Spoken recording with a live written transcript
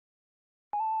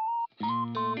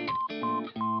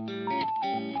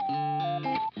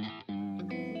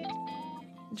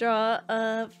Draw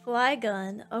a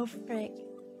Flygon. Oh frick.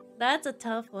 That's a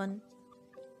tough one.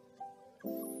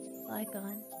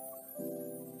 Flygon.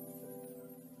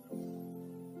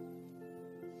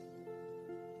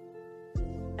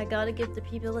 I gotta give the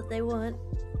people what they want.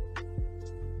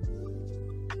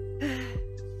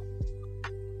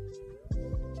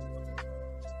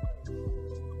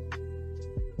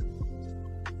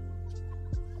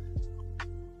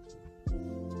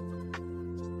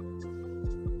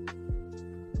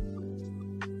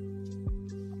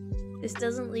 This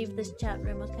doesn't leave this chat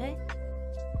room, okay?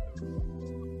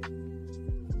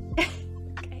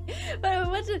 Okay, but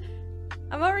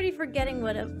I'm already forgetting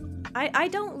what I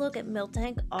don't look at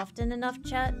Miltank often enough,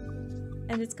 chat,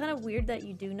 and it's kind of weird that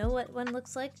you do know what one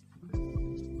looks like.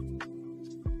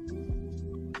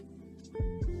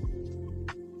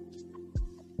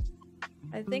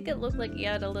 I think it looked like he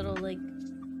had a little, like,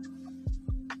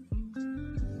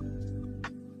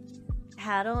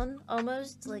 hat on,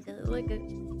 almost, like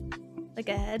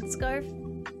a headscarf.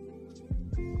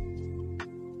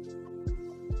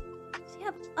 Does he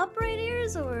have upright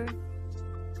ears, or...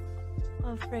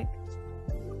 Oh, frick.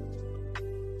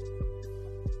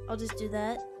 I'll just do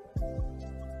that.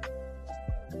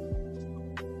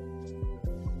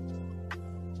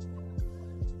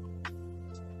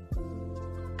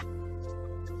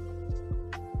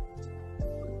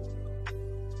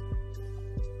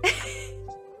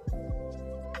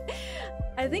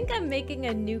 I think I'm making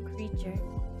a new creature.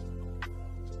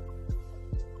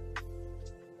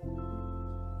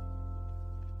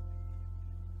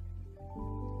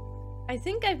 I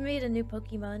think I've made a new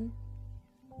Pokemon.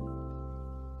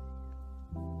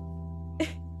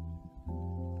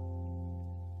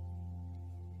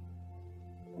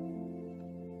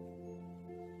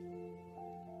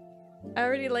 I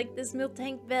already like this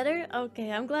Miltank better.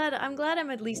 Okay, I'm glad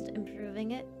I'm at least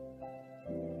improving it.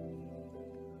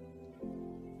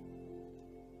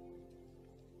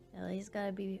 Oh, he's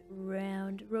gotta be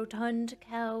round, rotund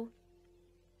cow.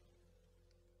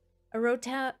 A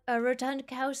rotund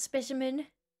cow specimen.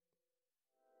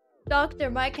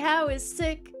 Doctor, my cow is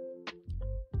sick.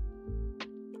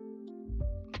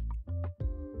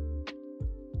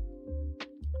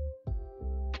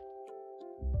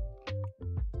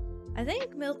 I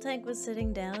think Miltank was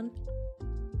sitting down.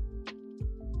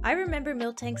 I remember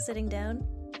Miltank sitting down.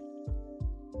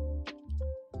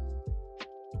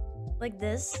 Like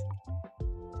this.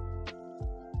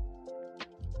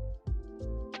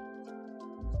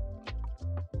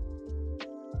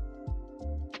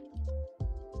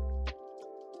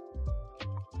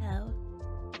 How?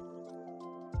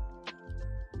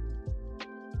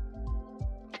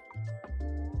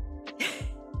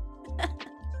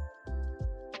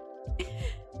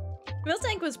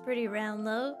 Miltank was pretty round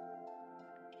though.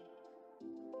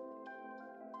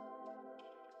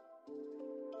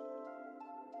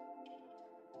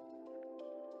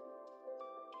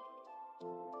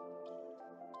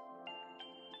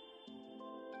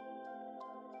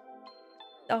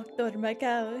 Doctor, my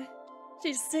cow.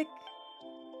 She's sick.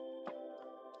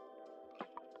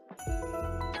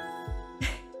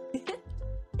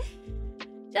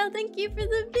 Joe, thank you for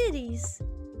the biddies.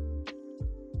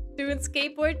 Doing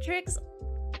skateboard tricks.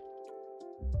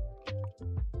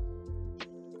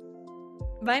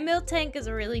 My Miltank is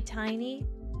really tiny.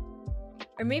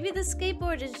 Or maybe the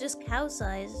skateboard is just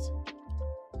cow-sized.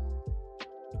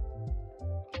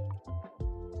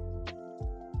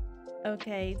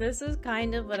 Okay, this is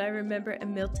kind of what I remember a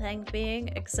Miltank being,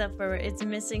 except for it's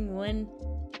missing one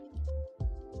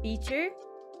feature.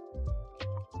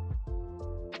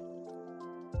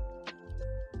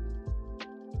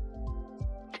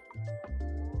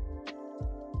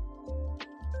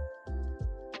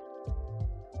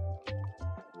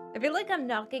 I feel like I'm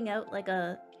knocking out like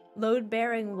a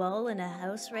load-bearing wall in a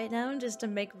house right now just to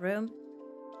make room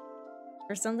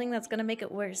for something that's gonna make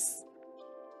it worse.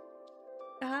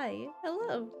 Hi,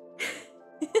 hello.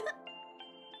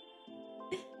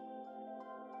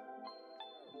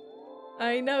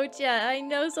 I know, Chia, I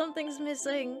know something's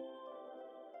missing.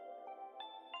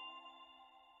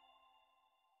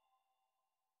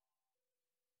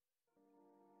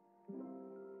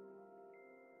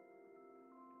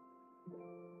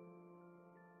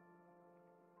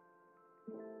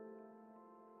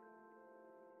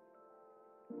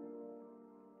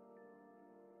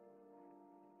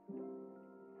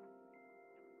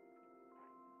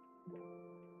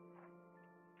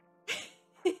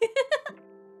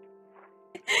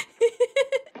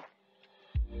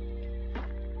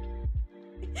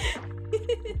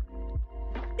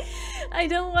 I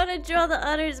don't want to draw the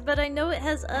udders, but I know it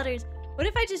has udders. What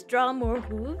if I just draw more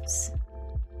hooves?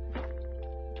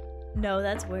 No,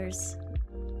 that's worse.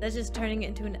 That's just turning it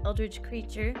into an eldritch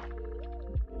creature.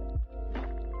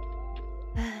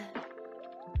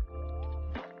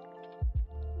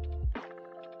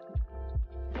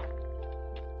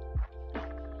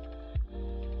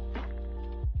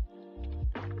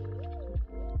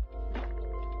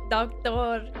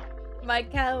 Doctor, my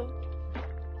cow.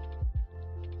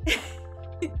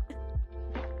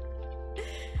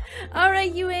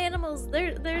 Alright, you animals,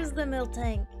 there's the milk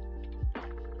tank.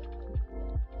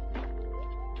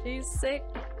 She's sick.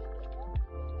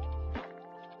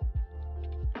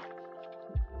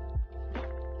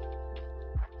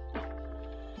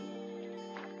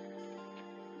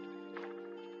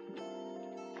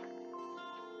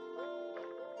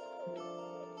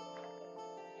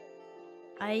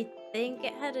 I think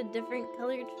it had a different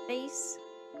colored face.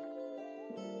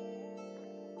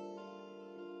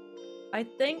 I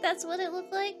think that's what it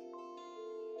looked like.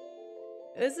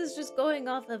 This is just going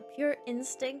off of pure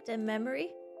instinct and memory.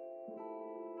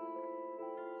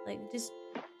 Like, just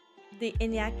the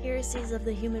inaccuracies of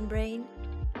the human brain.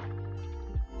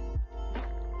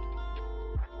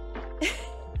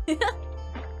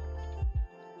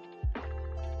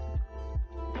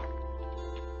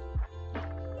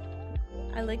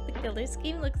 I like the color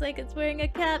scheme. Looks like it's wearing a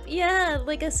cap. Yeah,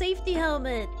 like a safety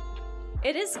helmet.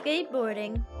 It is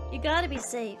skateboarding. You gotta be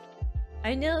safe.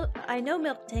 I know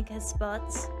Milk Tank has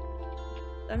spots.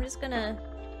 So I'm just gonna...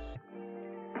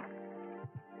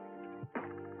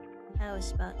 Power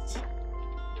spots.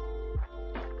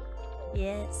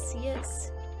 Yes,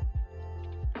 yes.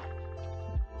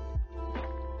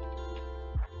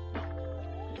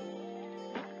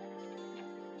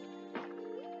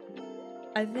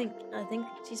 I think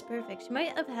she's perfect. She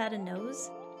might have had a nose.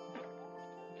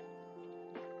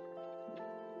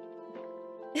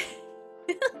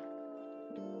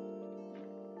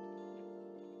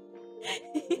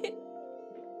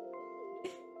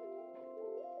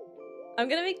 I'm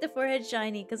gonna make the forehead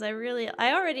shiny because I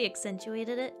already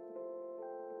accentuated it.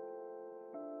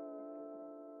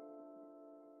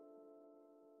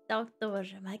 Doctor,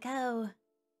 my cow.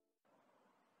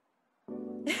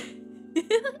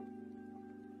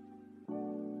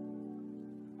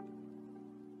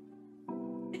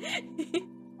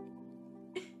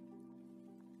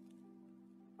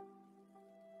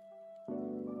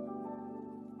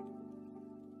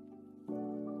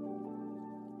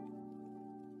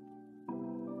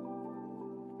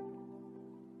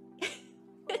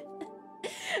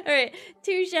 Alright,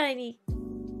 too shiny.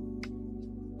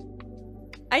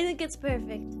 I think it's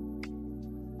perfect.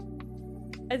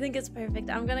 I think it's perfect.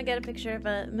 I'm gonna get a picture of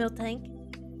a milk tank.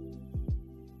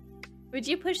 Would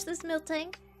you push this milk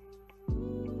tank?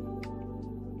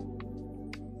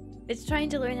 It's trying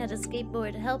to learn how to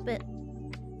skateboard. Help it.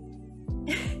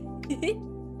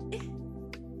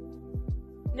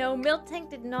 No, Milk Tank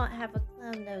did not have a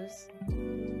clown nose.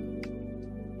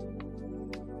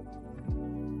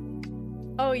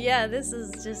 Oh yeah, this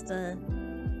is just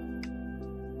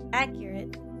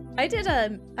accurate. I did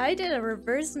a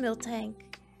reverse Milk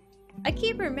Tank. I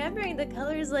keep remembering the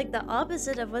colors like the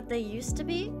opposite of what they used to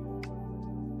be.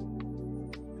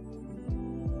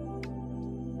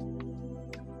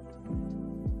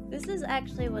 This is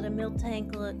actually what a milk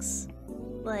tank looks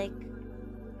like.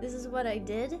 This is what I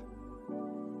did.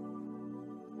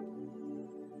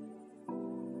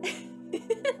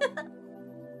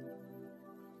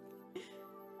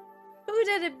 Who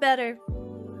did it better?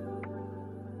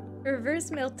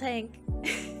 Reverse milk tank.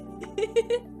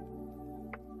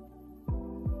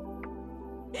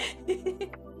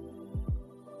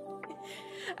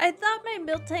 I thought my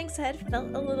milk tank's head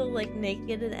felt a little like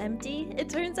naked and empty. It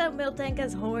turns out milk tank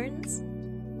has horns.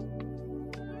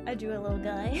 I drew a little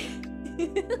guy.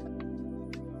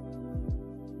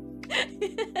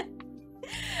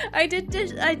 I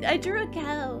drew a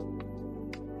cow.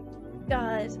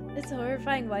 God, it's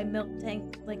horrifying why milk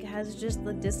tank like has just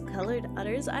the discolored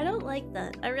udders. I don't like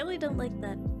that. I really don't like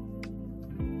that.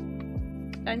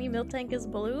 Shiny milk tank is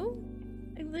blue,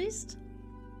 at least.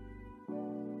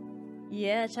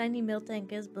 Yeah, shiny milk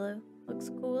tank is blue. Looks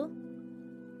cool.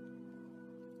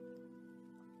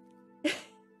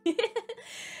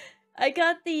 I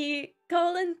got the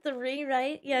 :3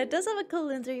 right. Yeah, it does have a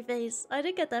 :3 face. I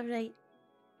did get that right.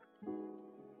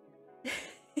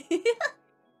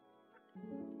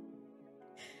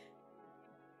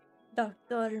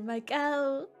 Doctor, my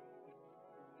cow.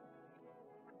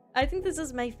 I think this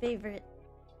is my favorite.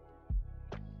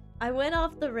 I went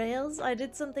off the rails. I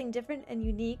did something different and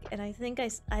unique, and I think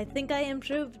I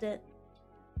improved it.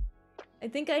 I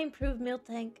think I improved Milk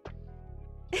Tank.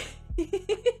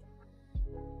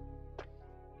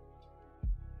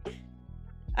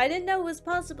 I didn't know it was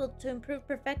possible to improve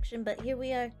perfection, but here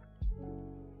we are.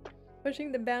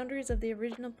 Pushing the boundaries of the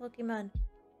original Pokemon.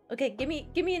 Okay, give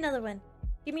me another one.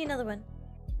 Give me another one.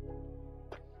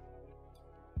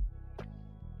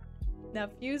 Now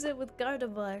fuse it with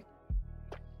Gardevoir.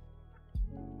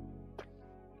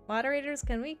 Moderators,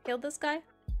 can we kill this guy?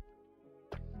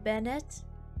 Bennett?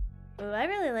 Oh, I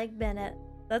really like Bennett.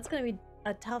 That's gonna be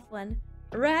a tough one.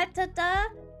 Rattata?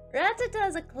 Rattata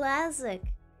is a classic.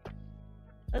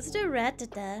 Let's do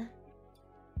Rattata.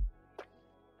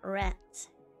 Rat.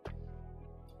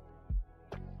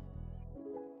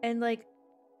 And like,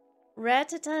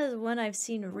 Rattata is one I've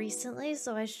seen recently,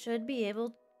 so I should be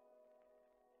able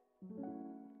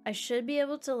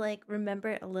to like remember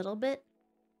it a little bit.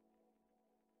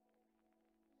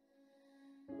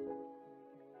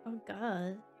 Oh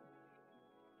god.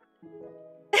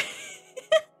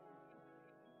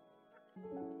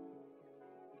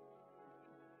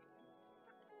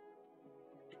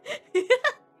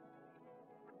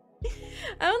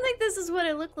 I don't think this is what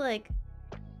it looked like.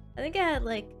 I think I had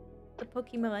like the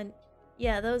Pokemon.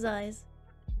 Yeah, those eyes.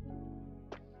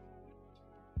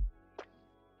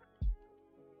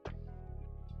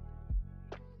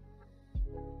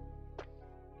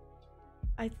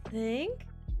 I think?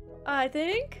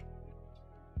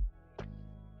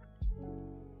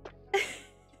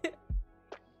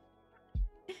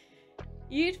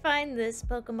 You'd find this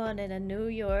Pokemon in a New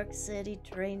York City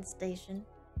train station.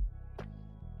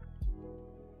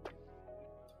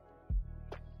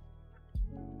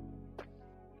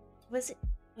 Was it?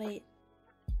 Wait.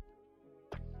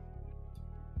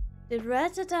 Did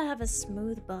Rattata have a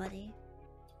smooth body?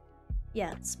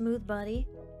 Yeah, smooth body.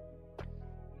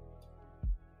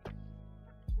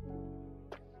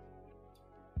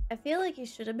 I feel like he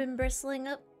should have been bristling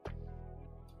up.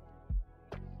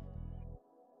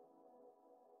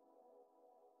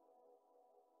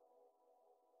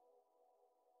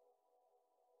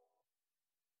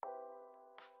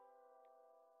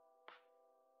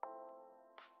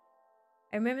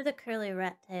 I remember the curly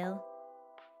rat tail.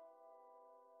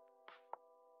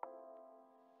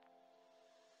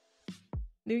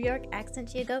 New York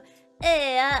accent, Chia go.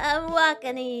 Hey, I'm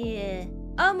walking here.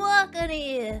 I'm walking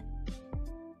here.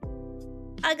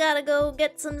 I gotta go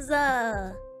get some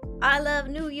za. I love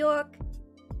New York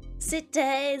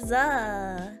City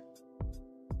za.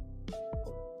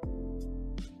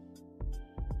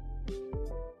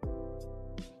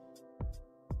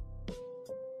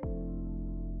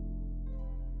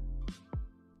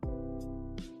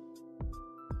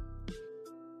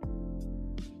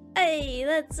 Hey,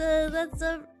 that's a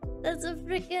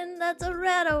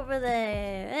rat over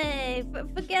there. Hey,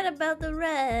 forget about the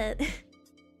rat.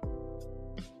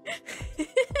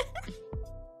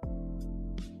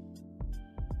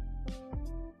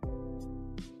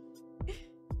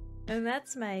 And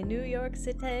that's my New York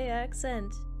City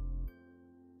accent.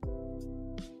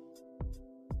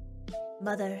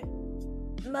 Mother,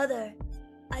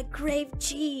 I crave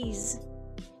cheese.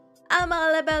 I'm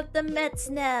all about the Mets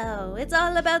now. It's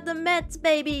all about the Mets,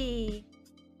 baby.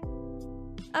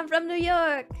 I'm from New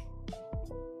York.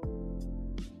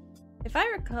 If I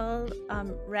recall,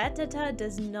 Rattata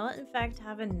does not in fact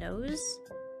have a nose.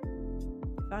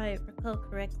 If I recall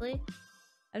correctly.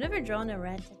 I've never drawn a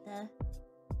Rattata.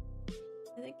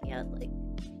 I think he had like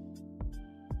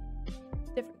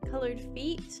different colored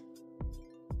feet.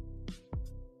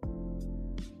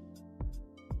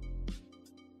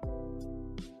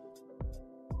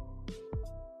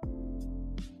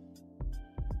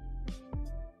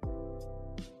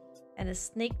 And a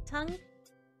snake tongue?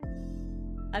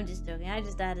 I'm just joking, I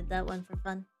just added that one for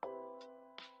fun.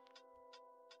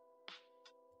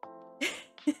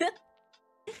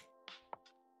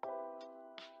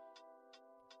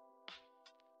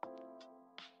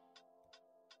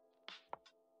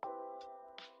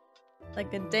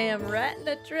 Like a damn rat in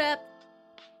a trap.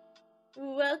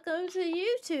 Welcome to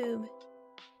YouTube.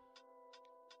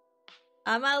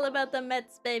 I'm all about the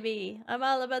Mets, baby. I'm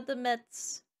all about the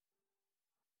Mets.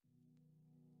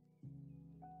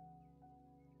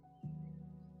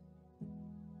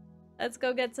 Let's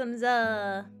go get some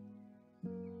za.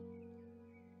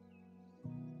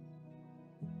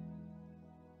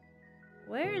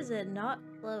 Where is it not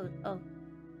closed? Oh.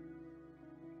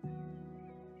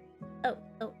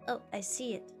 Oh, I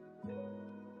see it.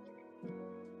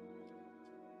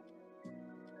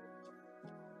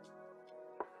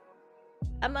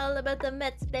 I'm all about the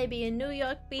Mets, baby, and New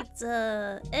York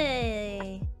pizza.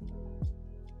 Hey.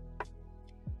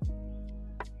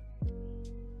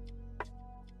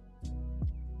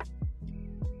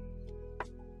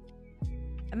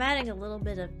 I'm adding a little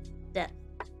bit of depth.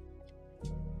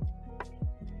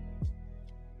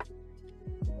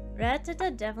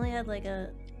 Rattata definitely had like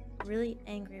a really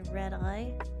angry red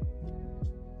eye.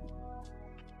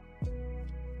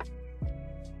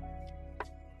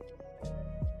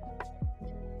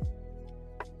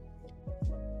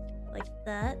 Like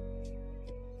that.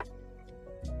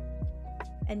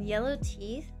 And yellow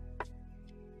teeth.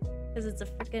 Because it's a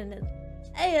freaking...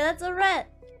 Hey, that's a rat!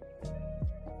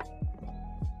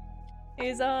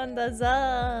 He's on the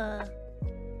za.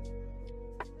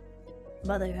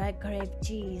 Mother, I crave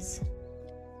cheese.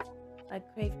 I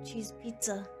crave cheese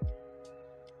pizza.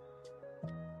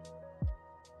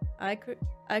 I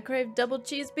crave double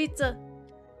cheese pizza.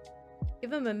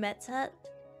 Give him a Mets hat.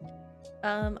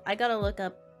 I gotta look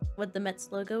up what the Mets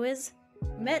logo is.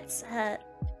 Mets hat.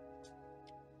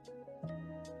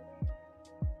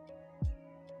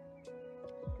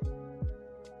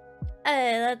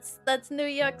 Hey, that's New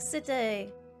York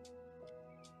City.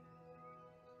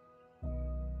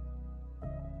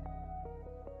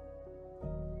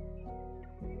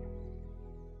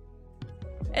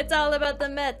 It's all about the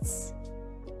Mets.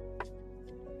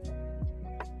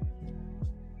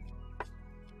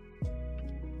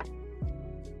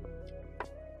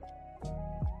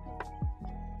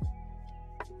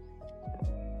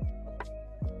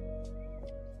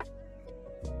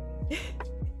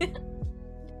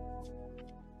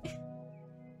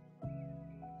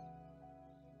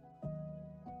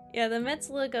 Yeah, the Mets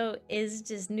logo is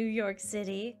just New York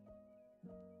City.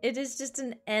 It is just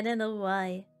an N and a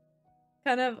Y.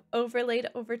 Kind of overlaid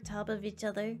over top of each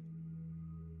other.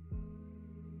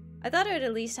 I thought it would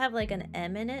at least have like an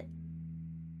M in it.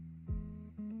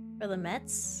 For the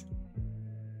Mets.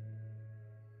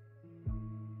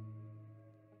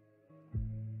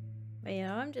 But you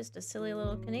know, I'm just a silly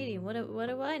little Canadian. What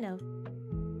do I know?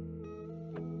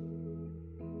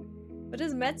 What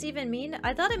does Mets even mean?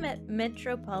 I thought it meant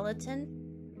metropolitan.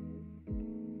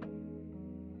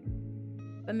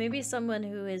 But maybe someone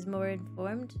who is more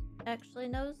informed actually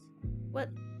knows what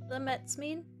the Mets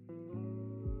mean.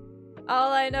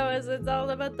 All I know is it's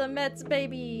all about the Mets,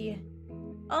 baby.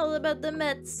 All about the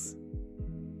Mets.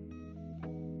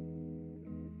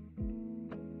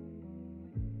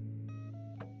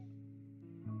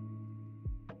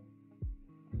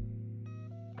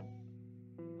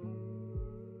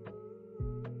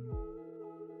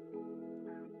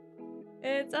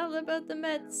 It's all about the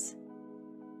Mets.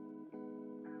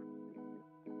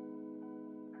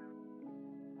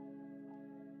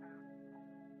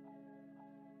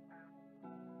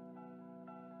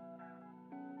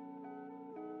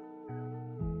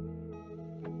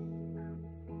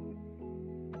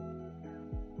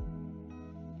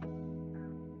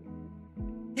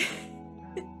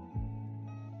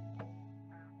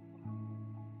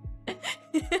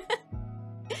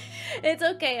 It's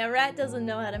okay, a rat doesn't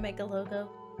know how to make a logo.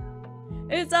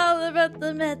 It's all about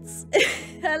the Mets.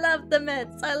 I love the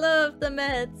Mets. I love the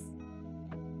Mets.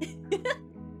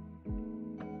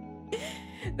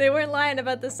 They weren't lying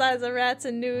about the size of rats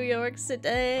in New York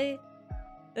City.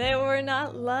 They were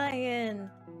not lying.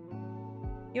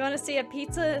 You want to see a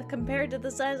pizza compared to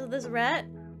the size of this rat?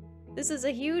 This is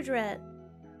a huge rat.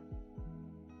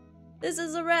 This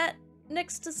is a rat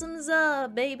next to some za,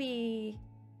 baby.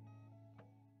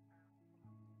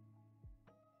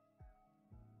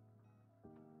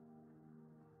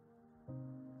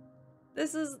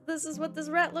 This is what this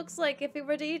rat looks like if he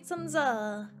were to eat some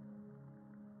za.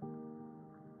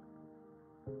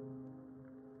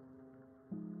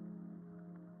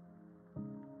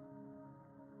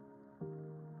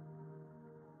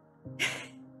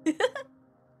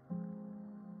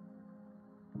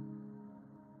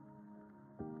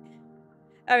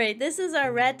 Alright, this is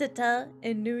our Rattata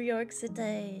in New York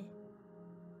City.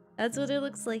 That's what it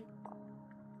looks like.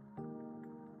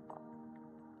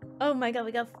 Oh my god,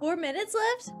 we got 4 minutes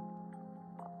left?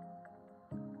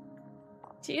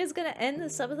 Chia's gonna end the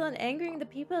subathon angering the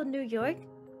people of New York?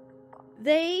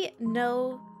 They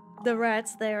know the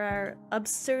rats there are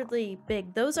absurdly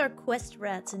big. Those are quest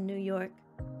rats in New York.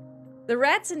 The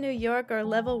rats in New York are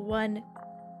level 1.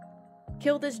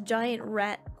 Kill this giant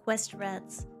rat quest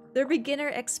rats. They're beginner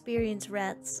experience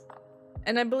rats.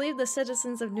 And I believe the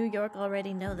citizens of New York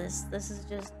already know this. This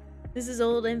is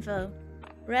old info.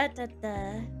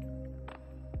 Ratata.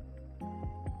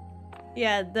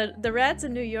 Yeah, the rats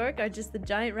in New York are just the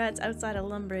giant rats outside of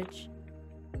Lumbridge.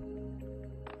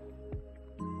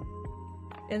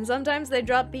 And sometimes they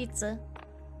drop pizza.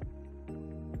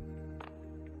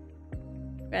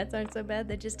 Rats aren't so bad,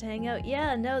 they just hang out.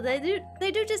 Yeah, no, they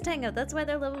do just hang out. That's why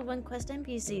they're level 1 quest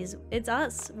NPCs. It's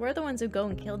us. We're the ones who go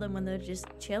and kill them when they're just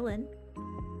chilling.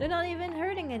 They're not even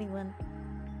hurting anyone.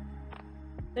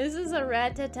 This is a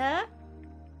Rattata.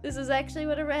 This is actually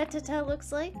what a rat-a-tat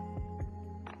looks like.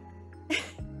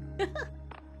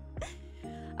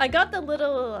 I got the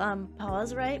little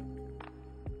paws right.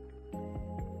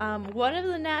 One of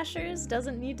the gnashers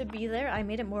doesn't need to be there. I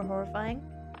made it more horrifying.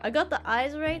 I got the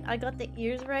eyes right. I got the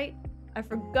ears right. I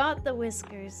forgot the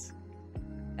whiskers.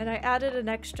 And I added an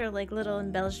extra like little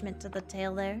embellishment to the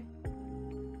tail there.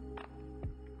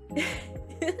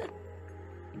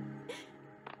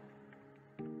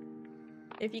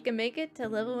 If you can make it to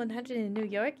level 100 in New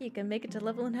York, you can make it to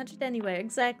level 100 anywhere.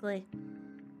 Exactly.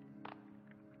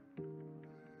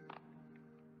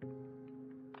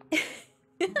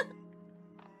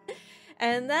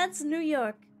 And that's New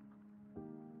York.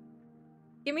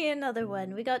 Give me another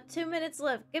one. We got 2 minutes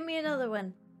left. Give me another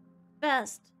one.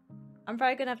 Fast. I'm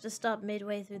probably gonna have to stop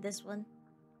midway through this one.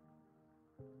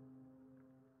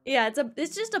 Yeah,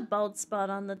 it's just a bald spot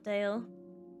on the tail.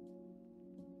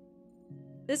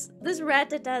 This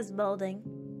rat-a-tat is balding.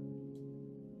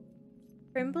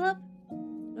 Primplup? I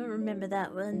don't remember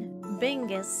that one.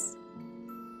 Bingus.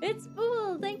 It's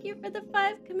Fool! Thank you for the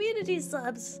 5 community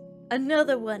subs!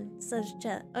 Another one, says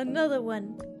chat. Another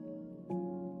one.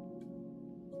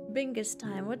 Bingus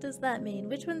time. What does that mean?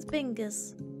 Which one's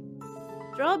Bingus?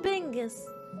 Draw Bingus.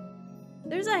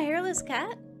 There's a hairless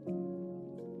cat?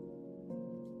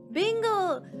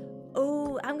 Bingo!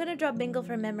 Oh, I'm gonna draw Bingo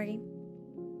from memory.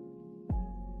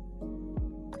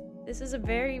 This is a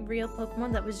very real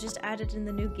Pokemon that was just added in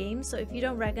the new game, so if you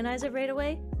don't recognize it right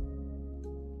away,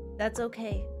 that's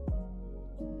okay.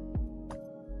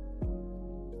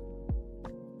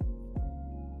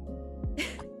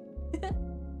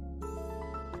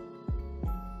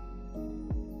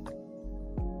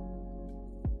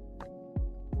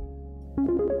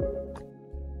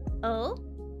 Oh?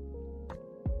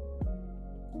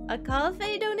 A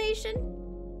coffee donation?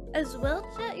 As well,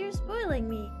 chat, you're spoiling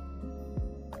me.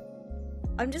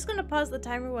 I'm just gonna pause the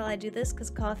timer while I do this because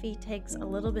coffee takes a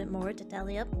little bit more to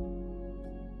tally up.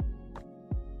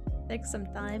 Takes some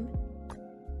time.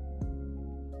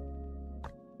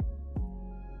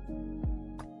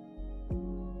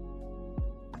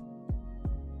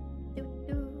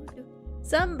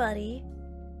 Somebody.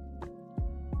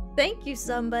 Thank you,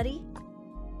 somebody.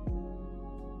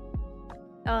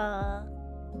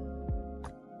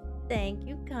 Thank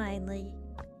you kindly.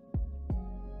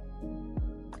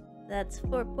 That's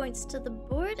 4 points to the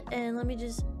board, and let me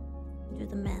just do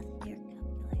the math here,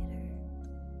 calculator.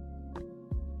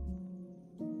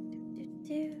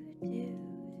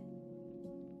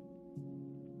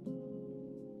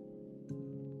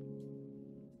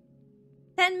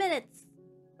 10 minutes!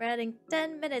 We're adding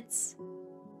 10 minutes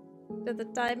to the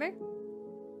timer.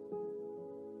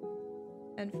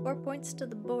 And 4 points to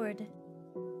the board.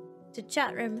 To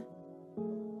chat room.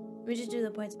 Let me just do the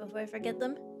points before I forget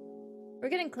them. We're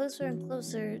getting closer and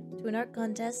closer to an art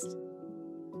contest.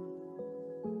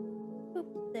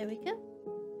 Oop, there we go.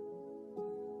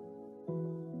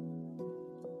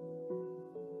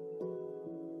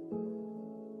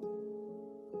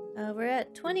 We're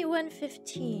at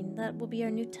 21:15. That will be our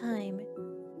new time.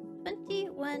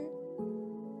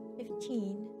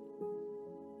 21:15.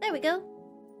 There we go.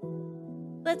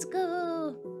 Let's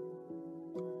go.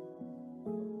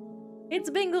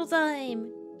 It's bingo time.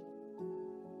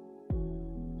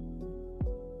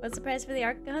 What's the prize for the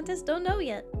art contest? Don't know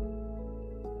yet.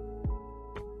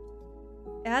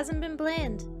 It hasn't been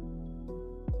planned.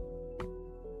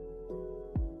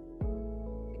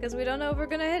 Because we don't know if we're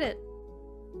gonna hit it.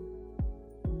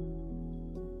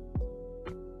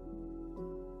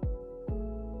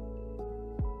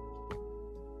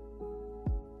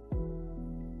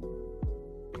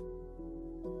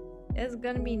 It's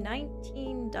gonna be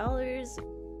 $19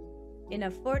 in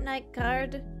a Fortnite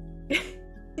card.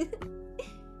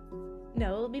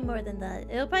 No, it'll be more than that.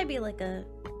 It'll probably be like a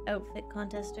outfit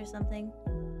contest or something.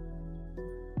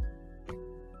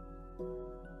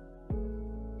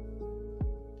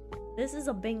 This is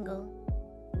a bingo.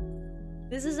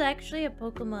 This is actually a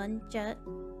Pokemon, chat.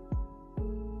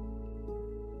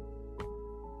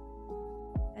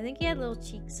 I think he had little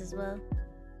cheeks as well.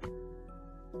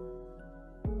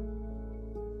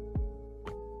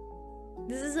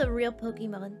 This is a real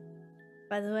Pokemon.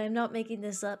 By the way, I'm not making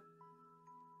this up.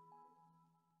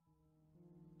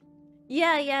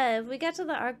 Yeah, if we get to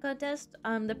the art contest,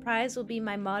 the prize will be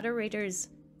my moderator's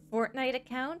Fortnite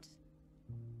account.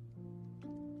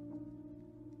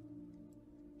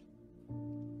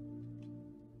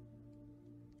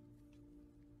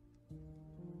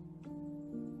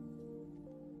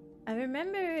 I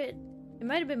remember it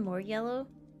might have been more yellow.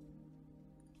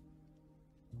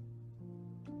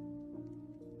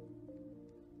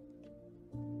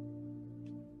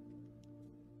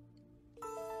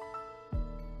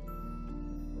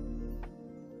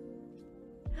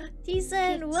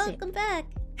 T-Sen, welcome back!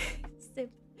 Sip.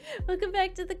 Welcome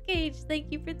back to the cage.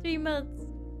 Thank you for 3 months.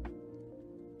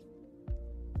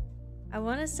 I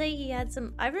want to say he had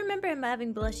some... I remember him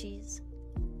having blushies.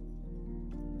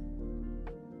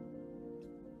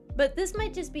 But this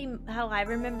might just be how I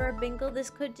remember Bingle. This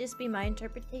could just be my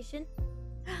interpretation.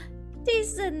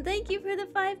 Jason, thank you for the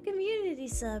 5 community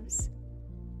subs.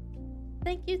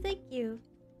 Thank you, thank you.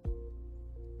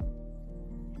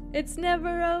 It's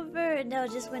never over. No,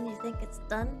 just when you think it's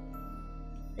done,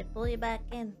 they pull you back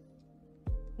in.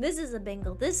 This is a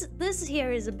Bingle. This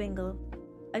here is a Bingle.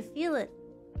 I feel it.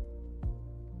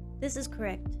 This is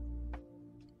correct.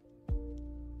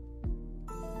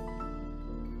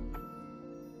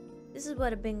 This is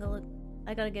what a Bingle.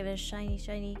 I gotta give it a shiny,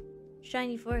 shiny,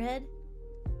 shiny forehead.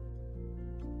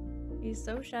 He's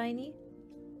so shiny.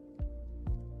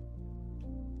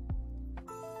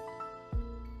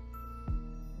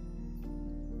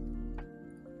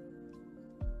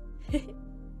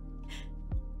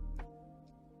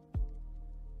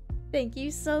 Thank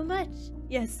you so much.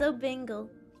 You're so Bingle.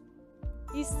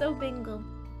 He's so Bingle.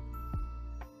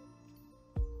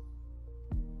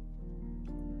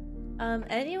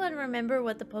 Anyone remember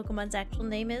what the Pokemon's actual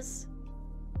name is?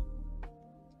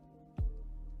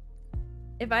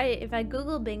 If I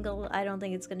Google Bingle, I don't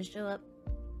think it's gonna show up.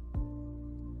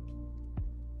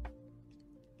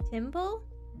 Timple?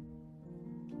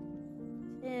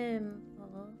 Timple.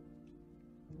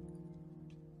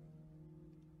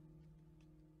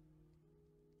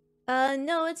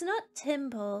 No, it's not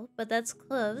Timple, but that's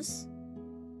close.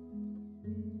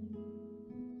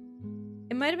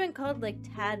 It might have been called like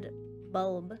Tad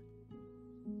Bulb.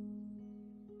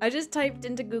 I just typed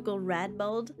into Google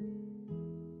Radbulb.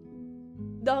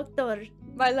 Doctor,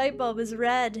 my light bulb is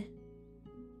red.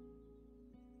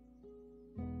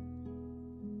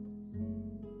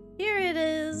 Here it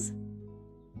is.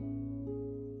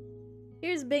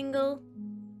 Here's Bingle.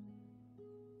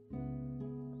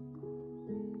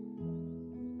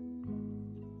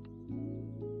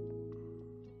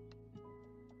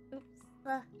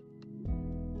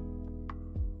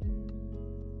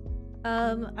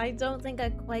 I don't think I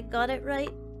quite got it right.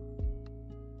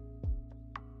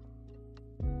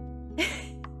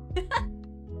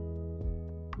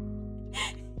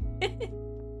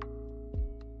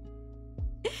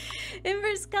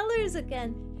 Inverse colors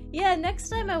again. Yeah, next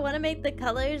time I want to make the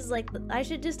colors like I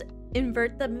should just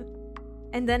invert them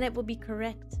and then it will be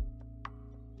correct.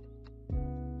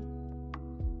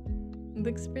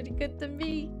 Looks pretty good to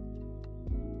me.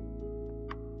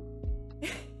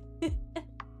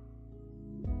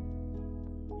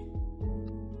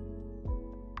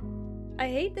 I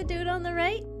hate the dude on the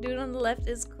right. Dude on the left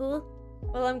is cool.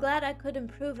 Well, I'm glad I could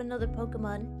improve another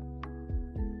Pokemon.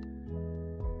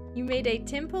 You made a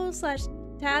Timple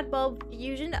 / Tadbulb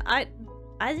fusion? I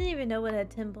didn't even know what a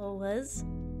Timple was.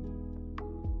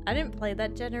 I didn't play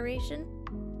that generation.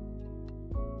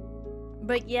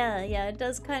 But yeah, it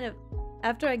does kind of...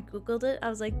 After I googled it, I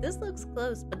was like, this looks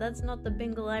close, but that's not the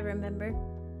Bingle I remember.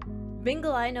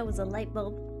 Bingle I know was a light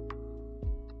bulb.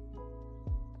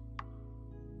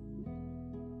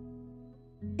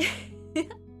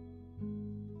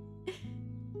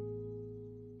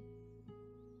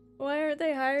 Why aren't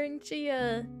they hiring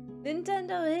Chia?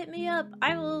 Nintendo, hit me up.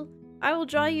 I will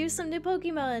draw you some new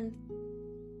Pokemon.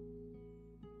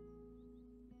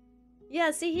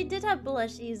 Yeah, see, he did have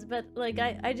blushies, but like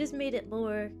I just made it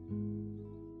more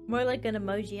like an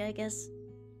emoji, I guess.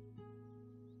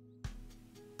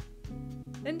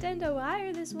 Nintendo,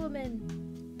 hire this woman.